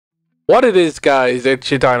What it is, guys,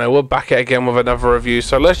 it's your Dino. We're back again with another review,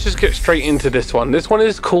 so let's just get straight into this one. This one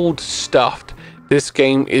is called Stuffed. This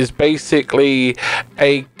game is basically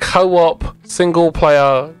a co-op, single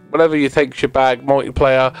player, whatever you take your bag,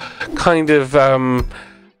 multiplayer, kind of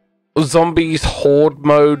zombies horde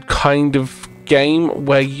mode kind of game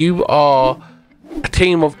where you are a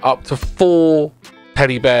team of up to 4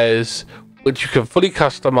 teddy bears, which you can fully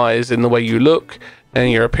customize in the way you look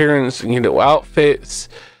and your appearance and your little outfits.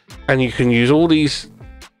 And you can use all these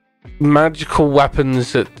magical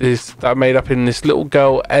weapons that are made up in this little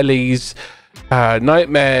girl Ellie's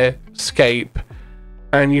nightmare escape,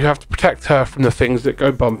 and you have to protect her from the things that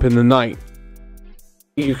go bump in the night.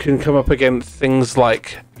 You can come up against things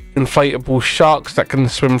like inflatable sharks that can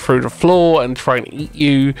swim through the floor and try and eat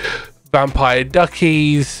you, vampire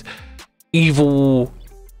duckies, evil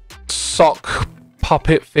sock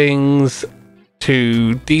puppet things,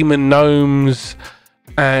 to demon gnomes,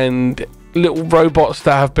 and little robots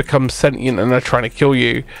that have become sentient and are trying to kill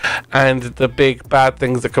you. And the big bad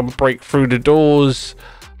things that can break through the doors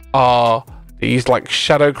are these like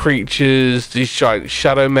shadow creatures, these giant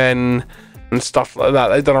shadow men and stuff like that.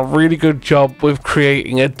 They've done a really good job with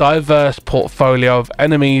creating a diverse portfolio of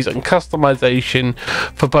enemies and customization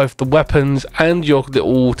for both the weapons and your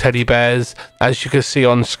little teddy bears. As you can see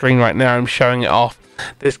on screen right now, I'm showing it off.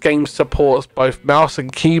 This game supports both mouse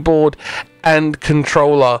and keyboard and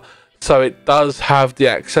controller, so it does have the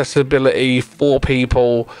accessibility for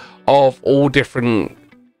people of all different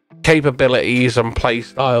capabilities and play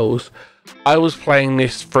styles. I was playing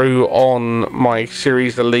this through on my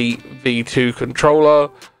Series Elite V2 controller.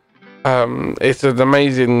 It's an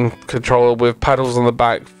amazing controller with paddles on the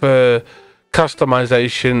back for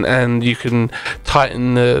customization, and you can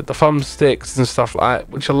tighten the thumbsticks and stuff like that,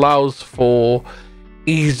 which allows for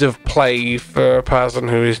ease of play for a person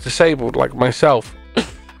who is disabled like myself.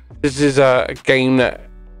 This is a game that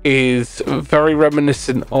is very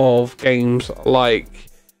reminiscent of games like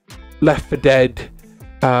Left 4 Dead,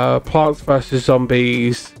 Plants vs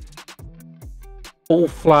Zombies, All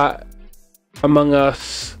Flat, Among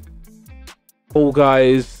Us, Fall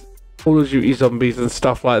Guys, Call of Duty Zombies and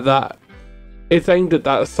stuff like that. It's aimed at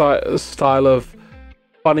that style of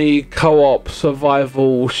funny co-op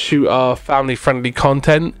survival shooter family friendly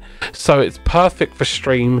content, so it's perfect for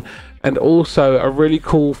stream. And also a really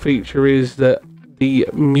cool feature is that the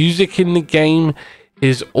music in the game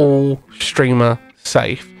is all streamer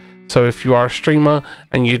safe. So if you are a streamer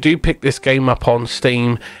and you do pick this game up on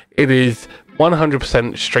Steam, it is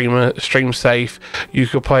 100% stream safe. You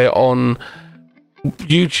could play it on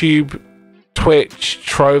YouTube, Twitch,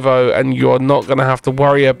 Trovo, and you're not going to have to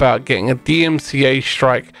worry about getting a DMCA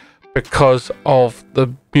strike because of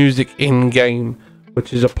the music in game,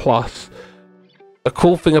 which is a plus. The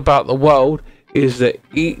cool thing about the world is that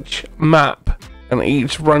each map and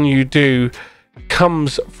each run you do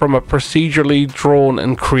comes from a procedurally drawn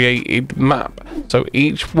and created map. So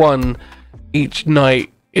each one, each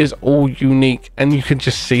night is all unique, and you can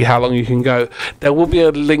just see how long you can go. There will be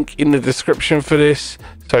a link in the description for this,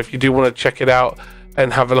 so if you do want to check it out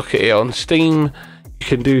and have a look at it on Steam, you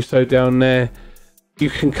can do so down there. You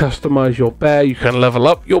can customize your bear, you can level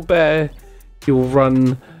up your bear, you'll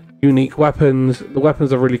run unique weapons. The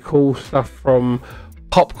weapons are really cool stuff, from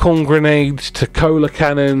popcorn grenades to cola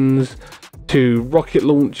cannons to rocket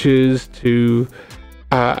launchers to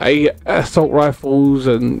assault rifles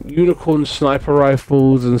and unicorn sniper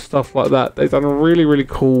rifles and stuff like that. They've done really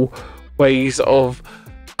cool ways of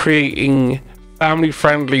creating family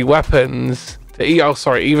friendly weapons to eat. Oh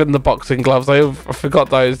sorry, even the boxing gloves, I forgot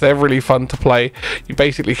those. They're really fun to play. You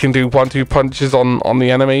basically can do 1-2 punches on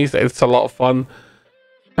the enemies. It's a lot of fun.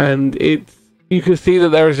 And you can see that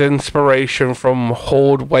there is inspiration from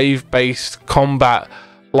horde wave based combat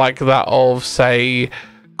like that of, say,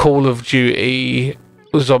 Call of Duty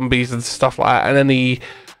Zombies and stuff like that, and any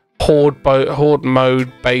horde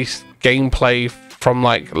mode based gameplay from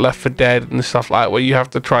like Left 4 Dead and stuff like that, where you have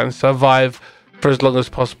to try and survive for as long as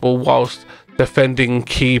possible whilst defending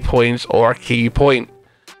key points or a key point.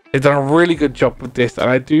 They've done a really good job with this, and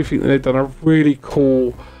I do think that they've done a really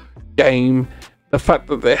cool game. The fact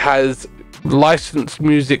that it has licensed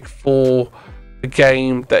music for the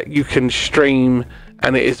game that you can stream,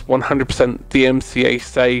 and it is 100% DMCA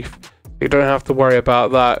safe. You don't have to worry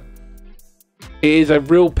about that. It is a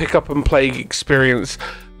real pick up and play experience.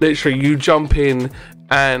 Literally, you jump in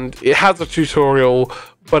and it has a tutorial,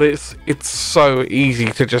 but it's so easy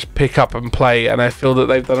to just pick up and play, and I feel that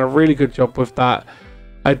they've done a really good job with that.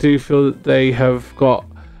 I do feel that they have got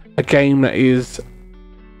a game that is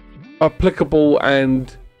applicable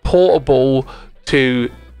and portable to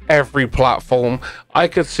every platform. I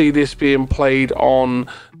could see this being played on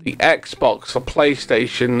the Xbox, the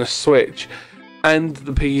PlayStation, the Switch, and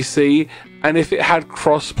the PC. And if it had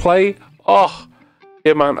crossplay, oh,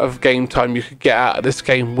 the amount of game time you could get out of this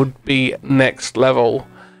game would be next level.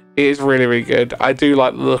 It is really, really good. I do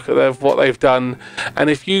like the look of what they've done, and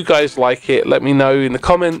if you guys like it, let me know in the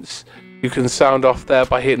comments. You can sound off there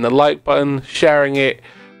by hitting the like button, sharing it,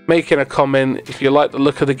 making a comment. If you like the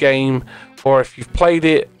look of the game, or if you've played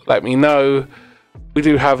it, let me know. We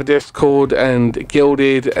do have a Discord and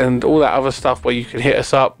Guilded and all that other stuff where you can hit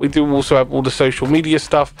us up. We do also have all the social media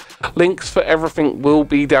stuff. Links for everything will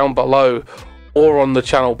be down below or on the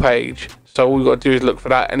channel page. So all you got to do is look for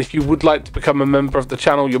that. And if you would like to become a member of the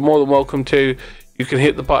channel, you're more than welcome to. You can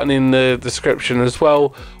hit the button in the description as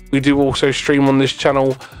well. We do also stream on this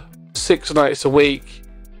channel 6 nights a week.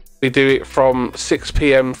 We do it from 6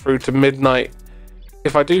 PM through to midnight.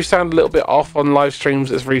 If I do sound a little bit off on live streams,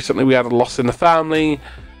 as recently we had a loss in the family.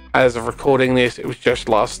 As of recording this, it was just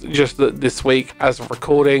this week as of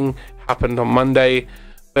recording, happened on Monday.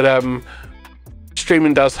 But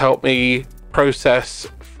streaming does help me process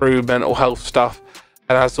through mental health stuff,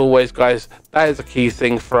 and as always guys, that is a key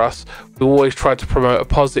thing for us. We always try to promote a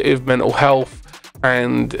positive mental health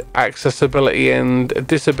and accessibility and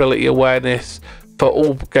disability awareness for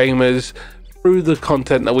all gamers through the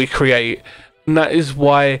content that we create, and that is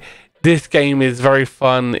why this game is very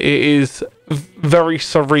fun. It is very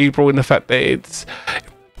cerebral in the fact that it's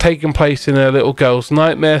taking place in a little girl's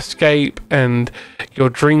nightmare scape, and your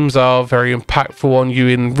dreams are very impactful on you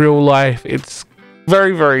in real life. It's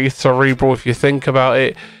very, very cerebral if you think about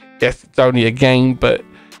it. Yes, it's only a game, but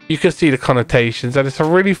you can see the connotations, and it's a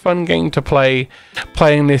really fun game to play.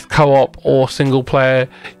 Playing this co-op or single player,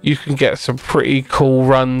 you can get some pretty cool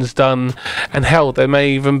runs done, and hell, there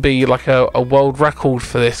may even be like a world record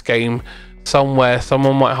for this game somewhere.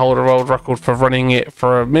 Someone might hold a world record for running it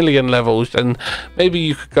for 1,000,000 levels, and maybe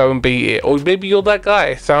you could go and beat it, or maybe you're that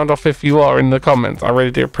guy. Sound off if you are in the comments. I really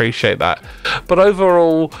do appreciate that. But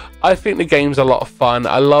overall, I think the game's a lot of fun.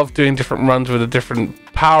 I love doing different runs with the different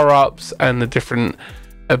power-ups and the different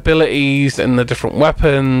abilities and the different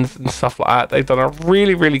weapons and stuff like that. They've done a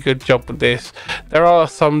really, really good job with this. There are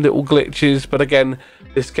some little glitches, but again,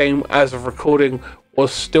 this game as of recording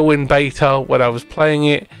was still in beta when I was playing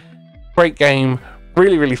it. Great game,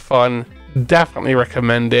 really, really fun. Definitely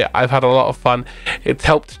recommend it. I've had a lot of fun. It's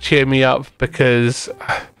helped to cheer me up because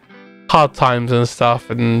hard times and stuff,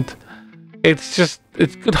 and it's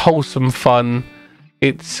good wholesome fun.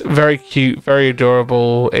 It's very cute, very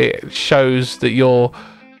adorable. It shows that you're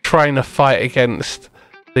trying to fight against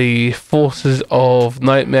the forces of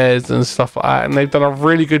nightmares and stuff like that, and they've done a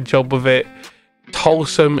really good job with it. It's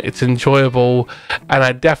wholesome, it's enjoyable, and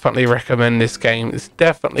I definitely recommend this game. It's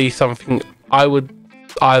definitely something I would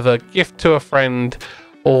either gift to a friend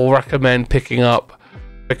or recommend picking up,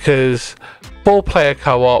 because 4-player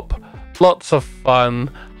co-op, lots of fun,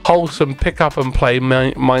 wholesome pick up and play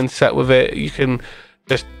mindset with it. You can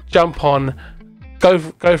just jump on,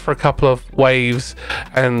 go for a couple of waves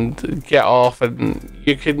and get off, and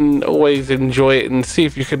you can always enjoy it and see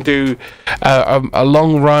if you can do a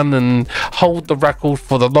long run and hold the record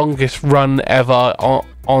for the longest run ever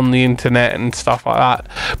on the internet and stuff like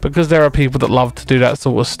that, because there are people that love to do that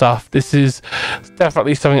sort of stuff. This is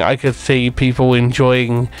definitely something I could see people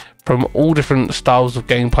enjoying from all different styles of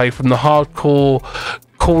gameplay, from the hardcore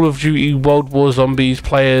Call of Duty World War Zombies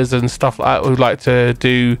players and stuff like that who like to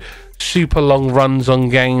do super long runs on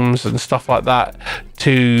games and stuff like that,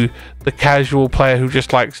 to the casual player who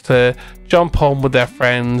just likes to jump on with their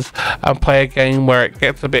friends and play a game where it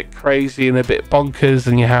gets a bit crazy and a bit bonkers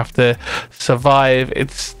and you have to survive.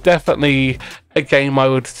 It's definitely a game I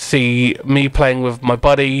would see me playing with my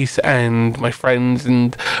buddies and my friends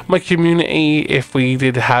and my community. If we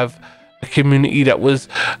did have a community that was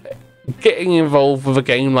getting involved with a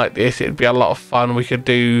game like this, it'd be a lot of fun. We could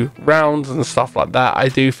do rounds and stuff like that. I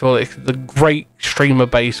do feel it's a great streamer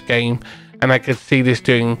based game, and I could see this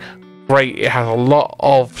doing great. It has a lot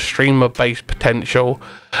of streamer based potential.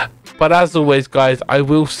 But as always guys, I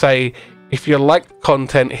will say, if you like the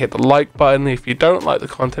content, hit the like button. If you don't like the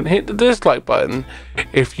content, hit the dislike button.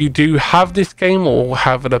 If you do have this game or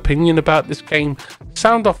have an opinion about this game,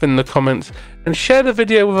 sound off in the comments and share the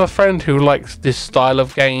video with a friend who likes this style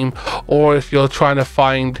of game, or if you're trying to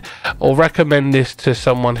find or recommend this to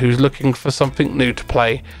someone who's looking for something new to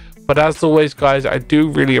play. But as always guys, I do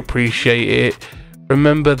really appreciate it.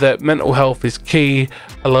 Remember that mental health is key.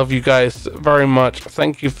 I love you guys very much.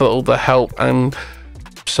 Thank you for all the help and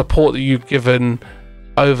support that you've given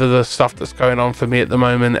over the stuff that's going on for me at the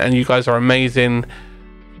moment, and you guys are amazing.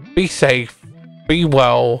 Be safe, be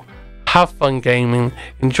well, have fun gaming,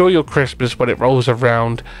 enjoy your Christmas when it rolls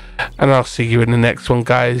around, and I'll see you in the next one,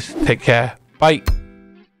 guys. Take care. Bye.